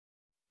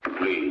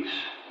please.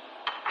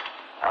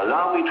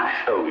 Allow me to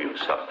show you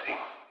something.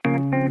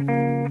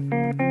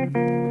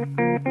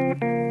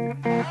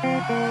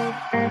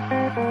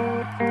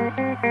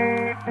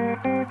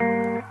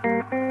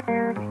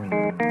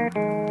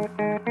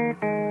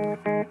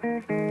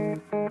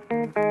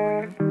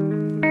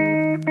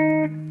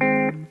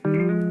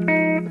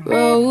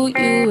 Wrote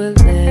you a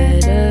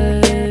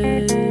letter.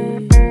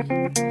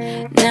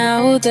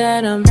 Now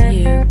that I'm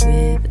here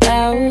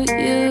without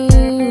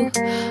you,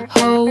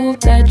 hope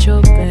that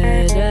you're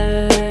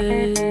better.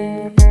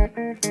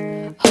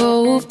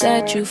 Hope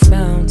that you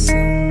found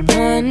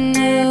someone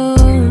new.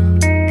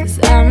 'Cause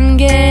I'm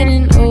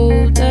getting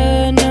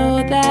older,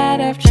 know that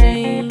I've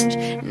changed,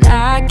 and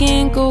I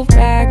can't go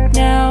back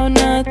now,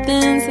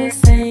 nothing's the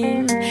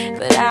same.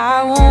 But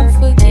I won't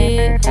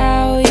forget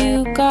how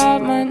you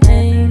called my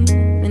name,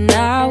 and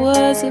I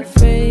was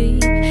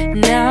afraid,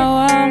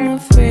 now I'm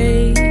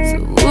afraid. So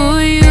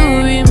will you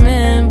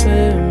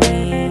remember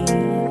me?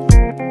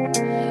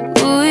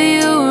 Will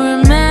you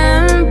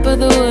remember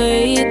the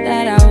way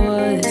that I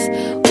was?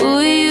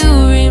 Will you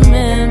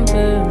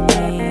remember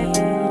me?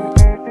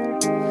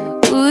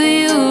 Will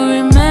you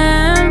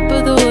remember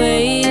the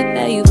way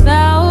that you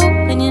felt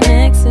when you're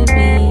next to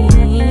me?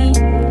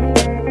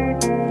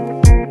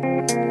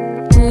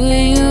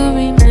 Will you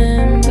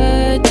remember?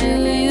 Do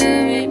you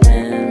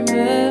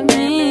remember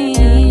me?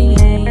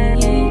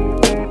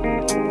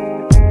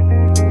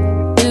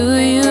 Do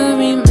you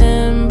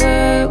remember?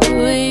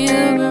 Will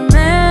you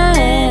remember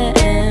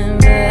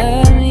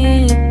me?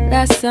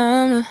 Last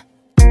summer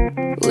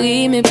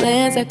we made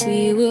plans like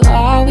we will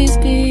always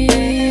be.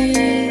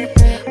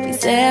 We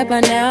said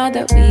by now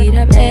that we'd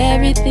have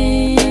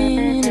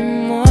everything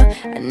and more.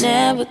 I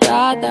never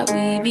thought that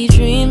we'd be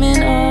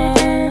dreaming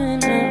on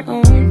our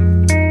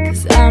own.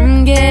 'Cause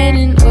I'm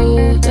getting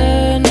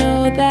older,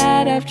 know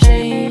that I've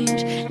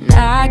changed, and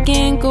I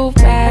can't go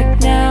back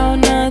now,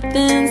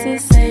 nothing's the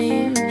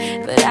same.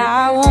 But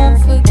I won't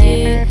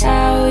forget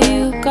how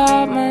you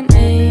called my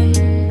name,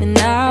 and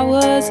I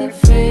was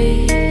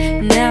afraid,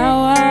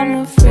 now I'm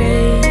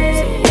afraid.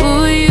 So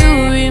will you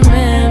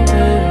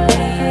remember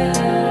me?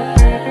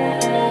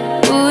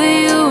 Will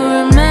you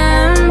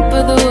remember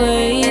the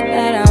way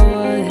that I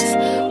was?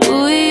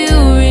 Will you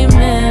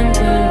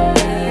remember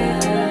me?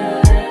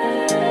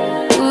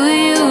 Will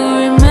you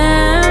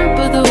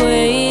remember the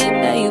way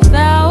that you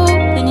felt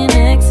when you're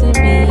next to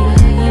me?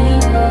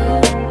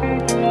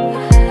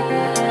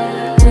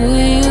 Will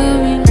you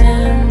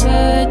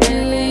remember? Do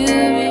you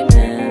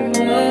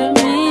remember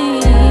me?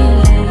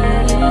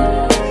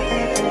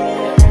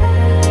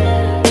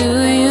 Do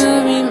you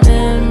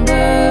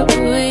remember?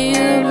 Will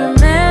you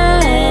remember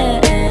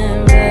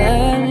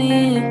me?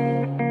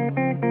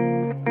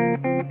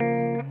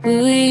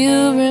 Will you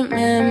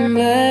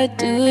remember?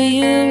 Do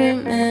you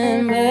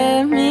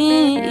remember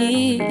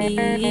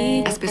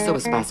me? As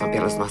pessoas passam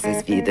pelas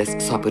nossas vidas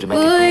só por uma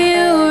Will temporada.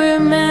 you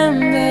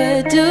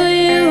remember? Do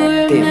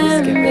you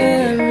Temos que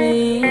remember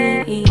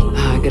me?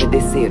 A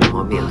agradecer o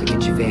momento que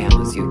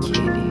tivemos e o que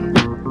ele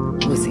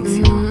nos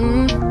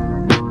ensinou.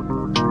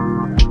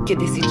 Que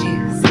decidi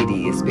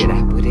seria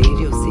esperar por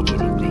ele ou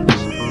seguir em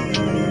frente.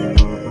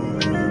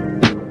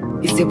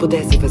 E se eu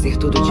pudesse fazer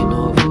tudo de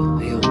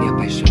novo, eu me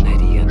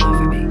apaixonaria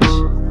novamente.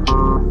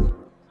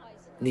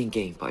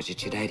 Ninguém pode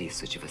tirar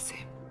isso de você.